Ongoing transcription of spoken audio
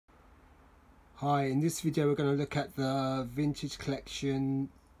Hi, in this video we're going to look at the vintage collection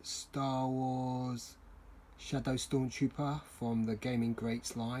Star Wars Shadow Stormtrooper from the Gaming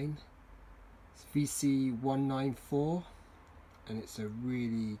Greats line. It's VC194 and it's a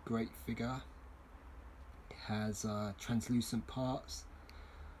really great figure. It has translucent parts.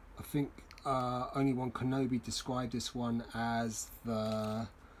 I think Only-One Kenobi described this one as a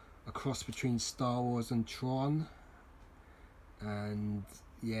cross between Star Wars and Tron, and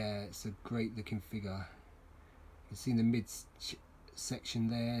yeah, it's a great looking figure. You can see in the mid section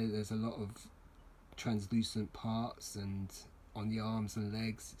there's a lot of translucent parts, and on the arms and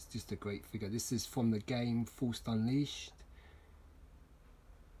legs it's just a great figure. This is from the game Force Unleashed.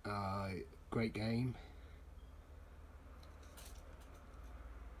 Great game.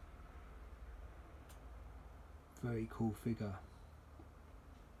 Very cool figure.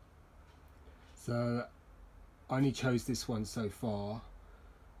 So I only chose this one so far.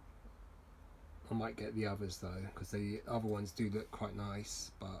 I might get the others though, because the other ones do look quite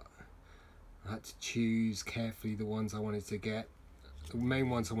nice, but I had to choose carefully the ones I wanted to get. The main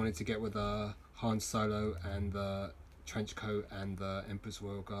ones I wanted to get were the Han Solo and the trench coat and the Emperor's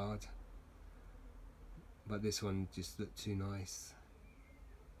Royal Guard, but this one just looked too nice.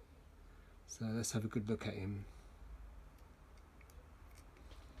 So let's have a good look at him.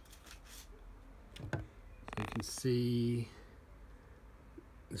 So you can see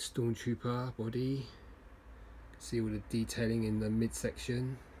the Stormtrooper body. See all the detailing in the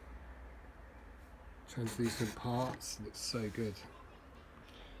midsection. Translucent parts. Looks so good,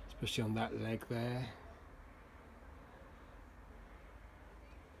 especially on that leg there.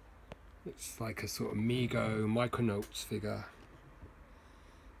 Looks like a sort of Mego Micronauts figure.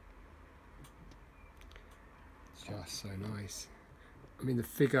 It's just so nice. I mean, the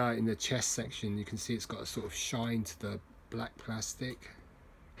figure in the chest section, you can see it's got a sort of shine to the black plastic.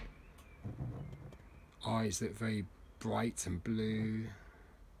 Eyes look very bright and blue.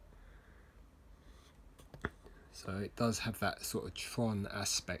 So it does have that sort of Tron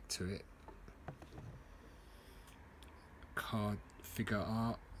aspect to it. Card figure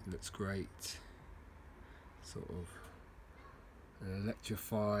art looks great. Sort of an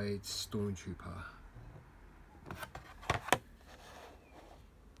electrified Stormtrooper.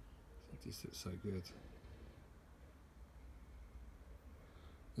 This looks so good.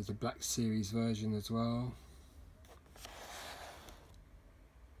 There's a Black Series version as well.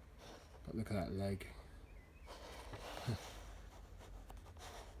 But look at that leg. It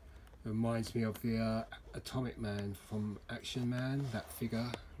reminds me of the Atomic Man from Action Man, that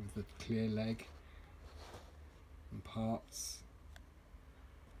figure with the clear leg and parts.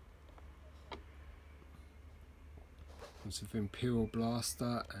 There's an Imperial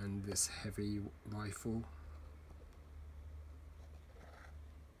blaster and this heavy rifle.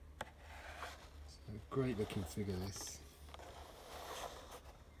 So great looking figure this.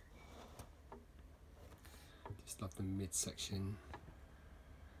 Just love the midsection.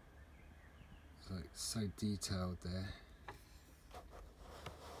 It's like so detailed there.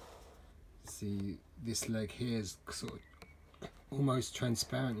 See, this leg here is sort of almost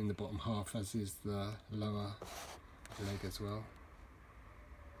transparent in the bottom half, as is the lower leg as well.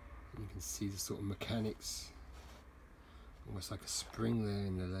 And you can see the sort of mechanics, almost like a spring there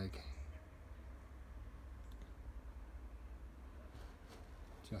in the leg.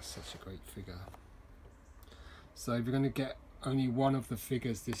 Just such a great figure. So if you're going to get only one of the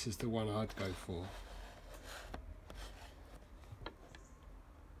figures, this is the one I'd go for.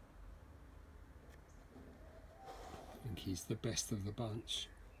 I think he's the best of the bunch.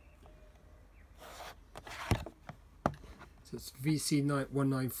 So it's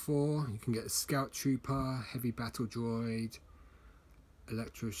VC194. You can get a Scout Trooper, Heavy Battle Droid,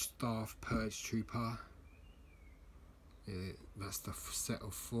 Electro Staff Purge Trooper. That's the set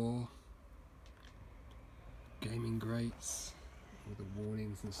of 4. Gaming Greats, all the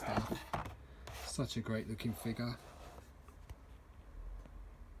warnings and stuff. Such a great looking figure.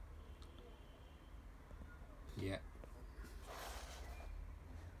 Yeah.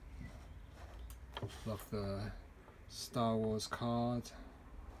 Love the Star Wars card,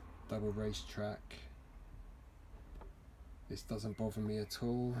 double racetrack. This doesn't bother me at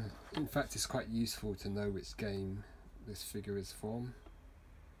all. In fact, it's quite useful to know which game this figure is from,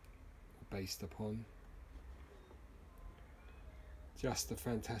 based upon. Just a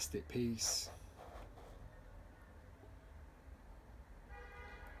fantastic piece.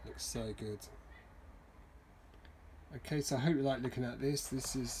 Looks so good. Okay, so I hope you like looking at this.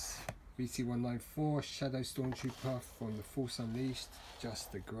 This is VC194 Shadow Stormtrooper from the Force Unleashed.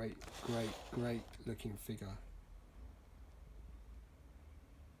 Just a great looking figure.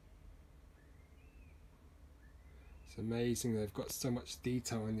 It's amazing they've got so much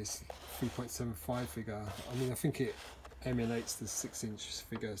detail in this 3.75 figure. I mean, I think it emulates the 6-inch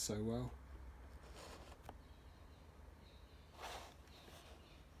figure so well.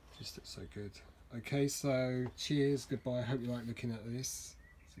 Just looks so good. Okay, so cheers, goodbye. I hope you like looking at this.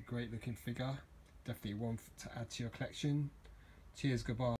 It's a great looking figure. Definitely one to add to your collection. Cheers, goodbye.